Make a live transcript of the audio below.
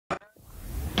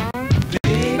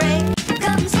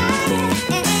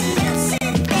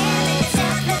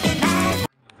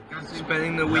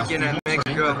weekend at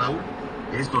Mexico.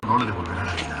 Esto no le devolverá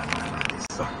la vida a Morales.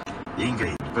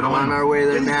 Increíble. Pero on our way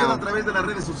there now. A través de las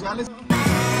redes sociales.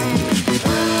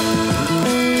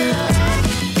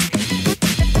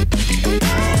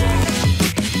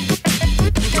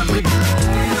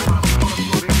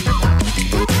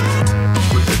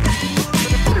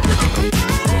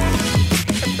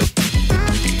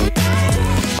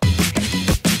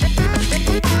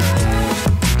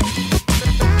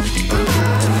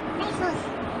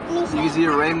 You can see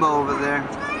a rainbow over there.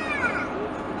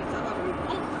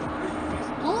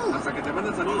 Hasta que te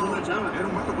manden saludos una chava. Era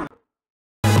un vato con...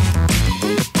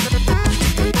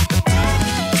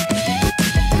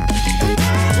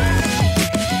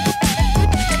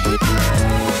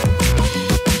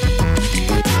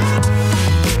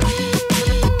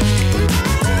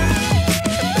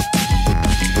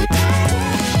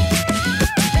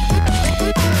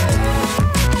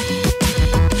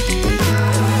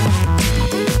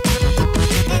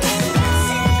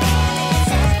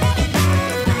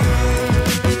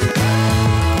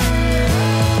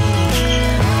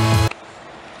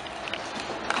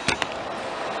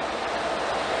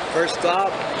 First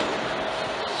stop,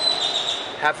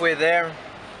 halfway there.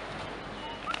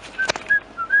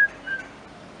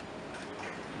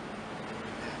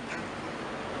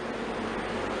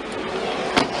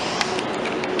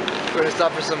 We're gonna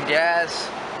stop for some gas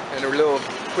and a little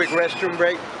quick restroom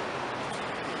break.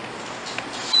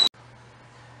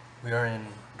 We are in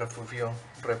Refugio,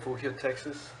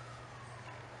 Texas.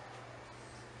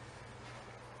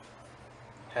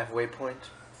 Halfway point.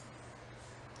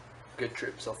 Good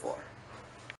trip so far.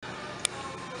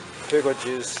 Pickle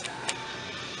juice,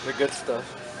 the good stuff.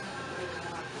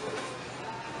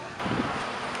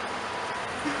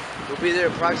 We'll be there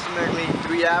approximately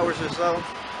 3 hours or so.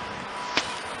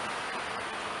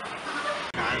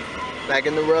 Back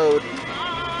in the road.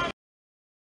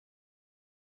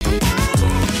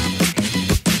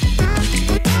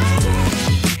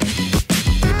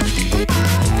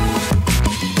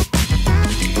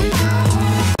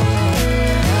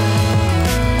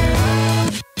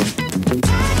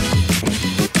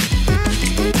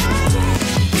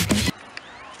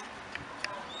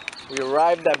 We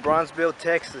arrived at Bronzeville,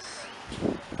 Texas.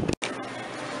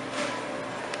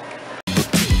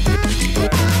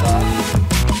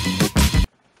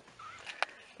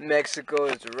 Mexico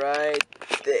is right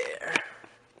there.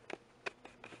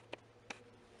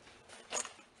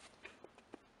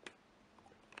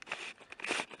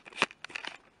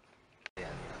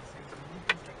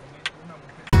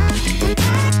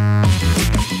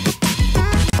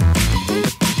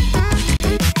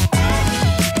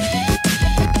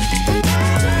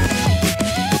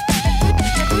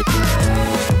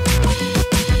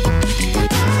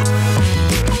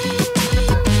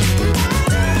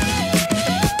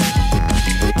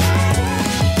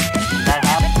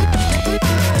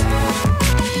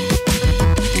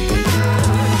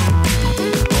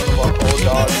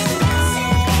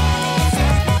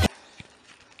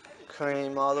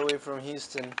 Came all the way from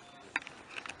Houston.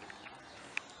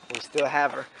 We still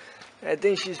have her. I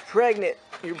think she's pregnant.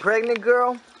 You pregnant,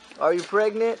 girl? Are you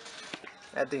pregnant?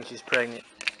 I think she's pregnant.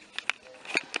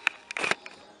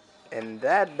 And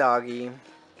that doggy,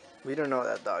 we don't know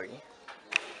that doggy.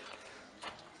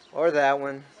 Or that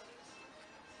one.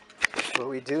 But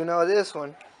we do know this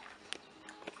one.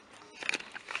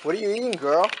 What are you eating,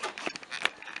 girl?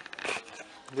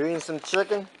 You eating some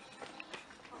chicken?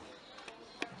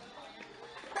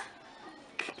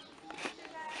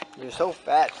 You're so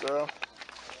fat, girl.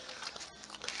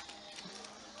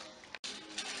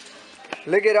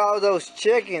 Look at all those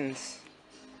chickens.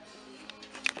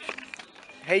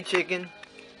 Hey, chicken.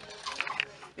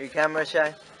 You camera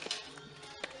shy?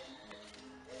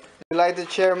 You like the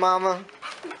chair, mama?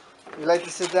 You like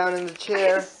to sit down in the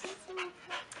chair?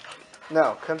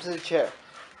 No, come to the chair.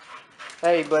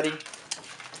 Hey, buddy.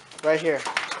 Right here.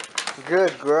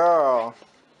 Good girl.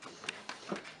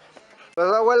 Pues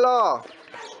abuelo.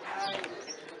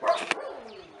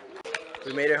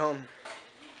 We made it home.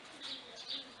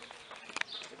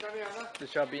 This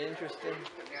shall be interesting.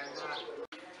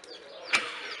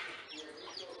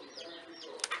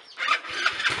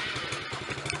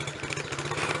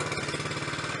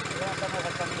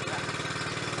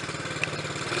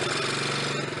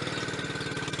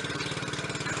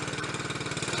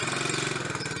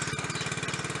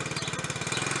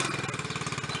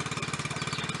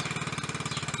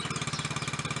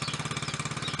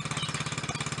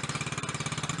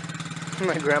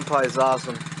 My grandpa is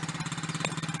awesome.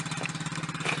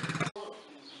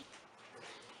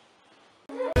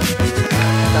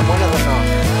 ¿Están buenas o no?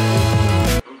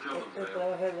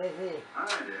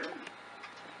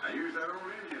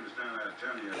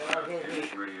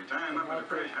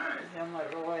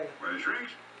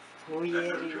 Oye,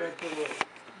 arriba como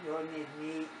yo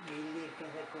mi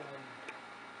casa como.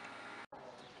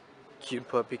 Cute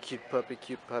puppy, cute puppy,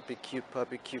 cute puppy, cute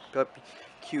puppy, cute puppy,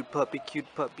 cute puppy, cute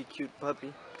puppy, cute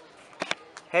puppy.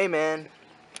 Hey man,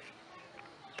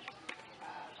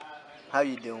 how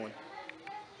you doing?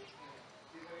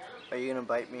 Are you gonna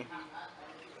bite me?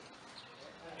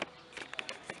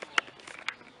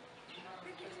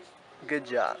 Good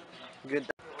job. Good.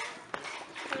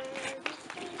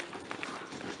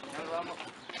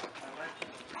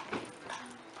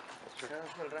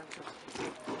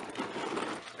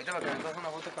 Ahorita para que me tomes una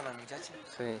foto con la muchacha.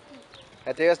 Sí.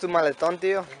 ¿Ya te llevas tu maletón,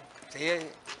 tío? Sí, es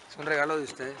un regalo de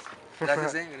ustedes.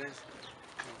 Gracias, gracias.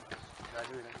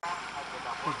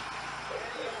 Gracias,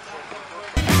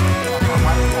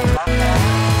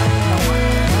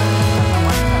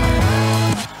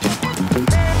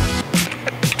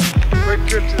 Quick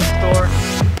trip to the store.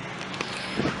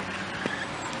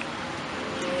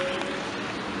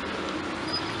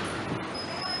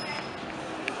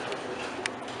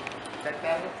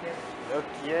 Yo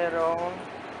quiero.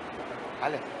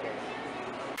 Vale.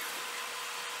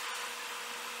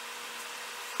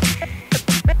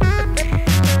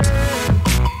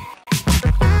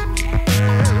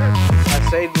 I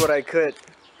saved what I could.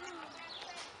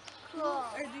 Cool.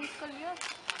 Are these colors?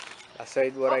 I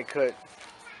saved what I could.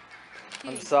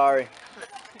 I'm sorry.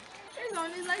 There's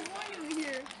only like one in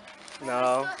here.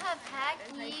 No. We still have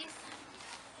hackies.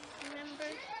 Remember?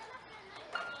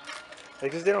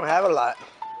 Because they don't have a lot.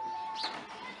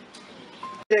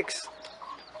 Chicks.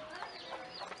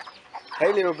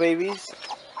 Hey, little babies.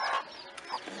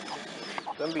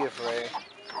 Don't be afraid.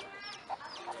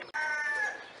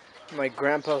 My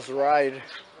grandpa's ride.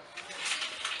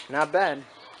 Not bad.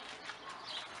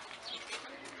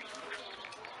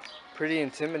 Pretty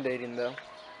intimidating, though.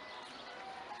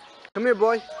 Come here,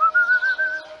 boy.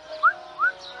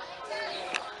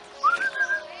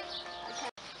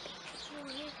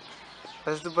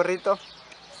 ¿Es tu perrito?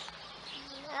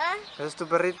 ¿Ah? ¿Es tu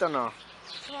perrito o no?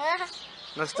 ¿Ah?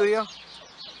 ¿No es tuyo?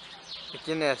 ¿De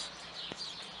quién es?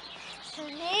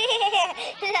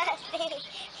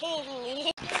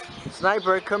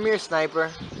 Sniper, come here,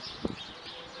 Sniper.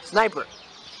 Sniper,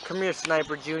 come here,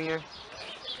 Sniper Jr.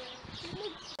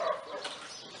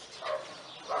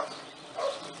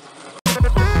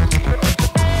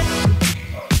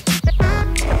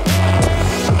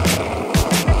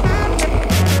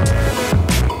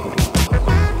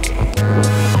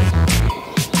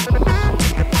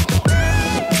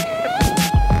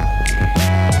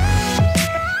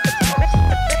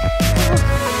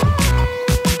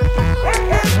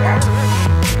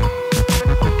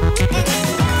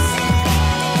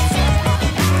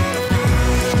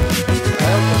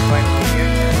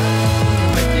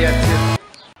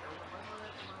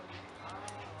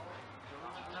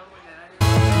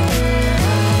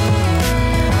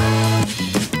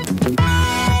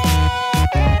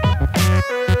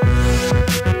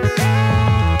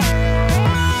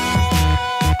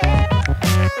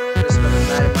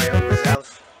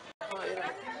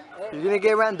 You're gonna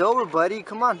get ran over, buddy.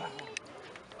 Come on.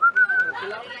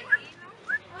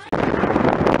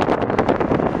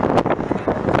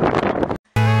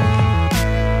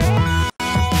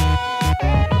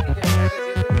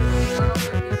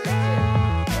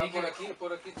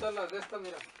 Por aquí están las de estas,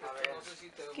 mira. A ver, no sé si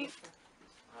te gusta.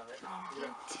 A ver,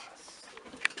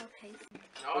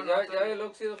 no, ya el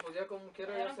óxido, pues ya como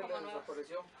quiera, ya se le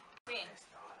desapareció.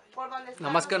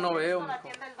 Nada más que no veo, mijo.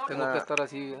 Tengo que estar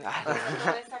así.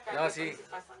 No, sí.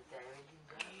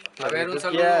 A ver, un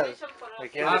saludo.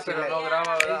 Pero no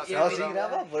graba, ¿verdad? No, sí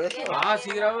graba, por eso. Ah,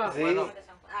 sí graba. Sí. Bueno,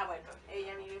 Bueno,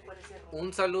 ella vive por ese rumbo.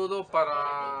 un saludo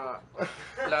para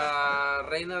la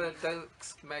reina del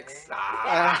Tex-Mex.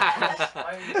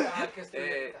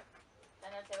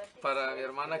 Para mi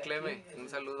hermana Cleme, un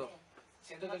saludo.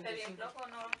 Que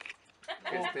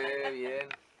esté bien.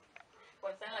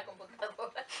 Pues está en la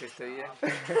computadora. Que esté bien.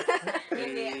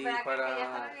 Y Y para ya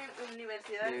están en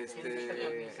universidad.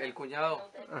 el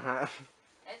cuñado. Ajá.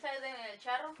 ¿Esa es del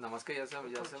charro? Nada más que ya se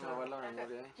me va la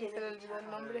memoria. Ya se le olvidó el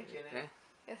nombre. ¿Eh?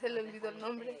 Ya se le olvidó el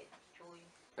nombre.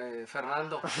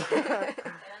 Fernando.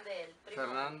 Eran del primo.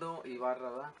 Fernando Ibarra,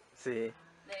 ¿verdad? Sí.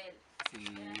 Del... Sí.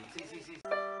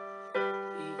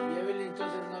 Y Evelyn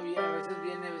entonces no viene, a veces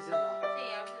viene, a veces no.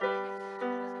 Sí, a veces viene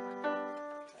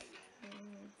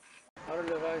Ahora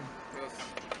le va. Dios.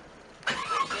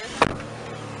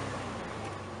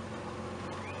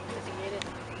 si quieres.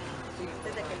 Sí.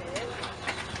 Desde que le des.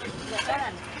 La cara.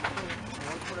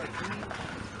 Voy por aquí.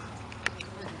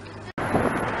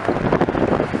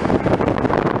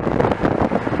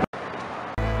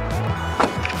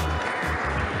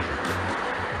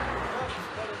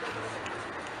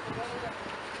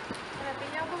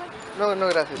 No, no,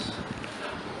 gracias.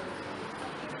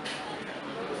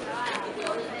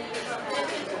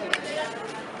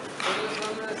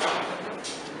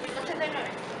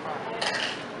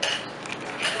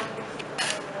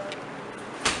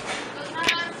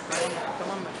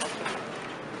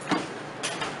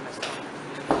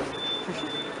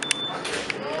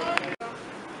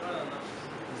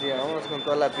 Sí, vámonos con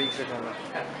toda la pizza, carnal.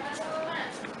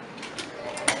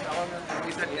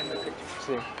 Estoy saliendo, ¿sí?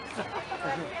 Sí.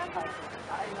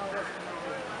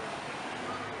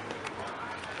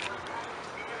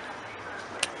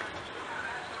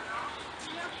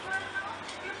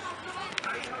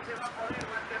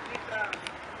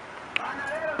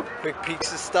 Quick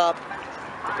pizza stop.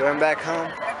 Going back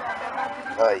home.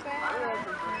 Ay.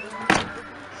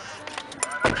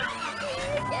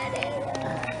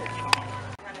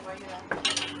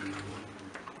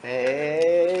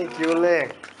 Hey, ¿qué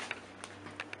hule?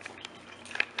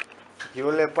 ¿Qué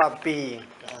hule, papi?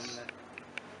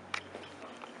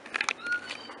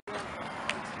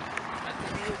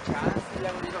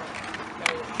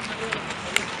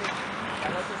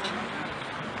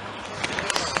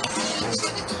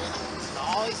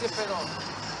 No, dice, pero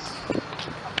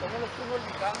apenas lo estuve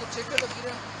olvidando, chécalo,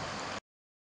 mira.